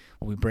way.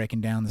 We'll be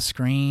breaking down the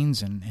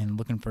screens and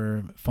looking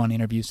for fun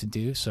interviews to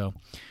do. So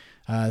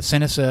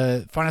find us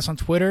on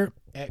Twitter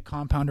at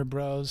Compounder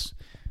Bros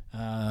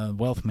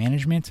Wealth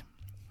Management,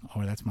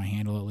 or that's my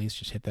handle at least.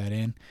 Just hit that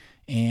in.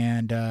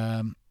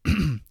 And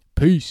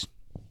peace.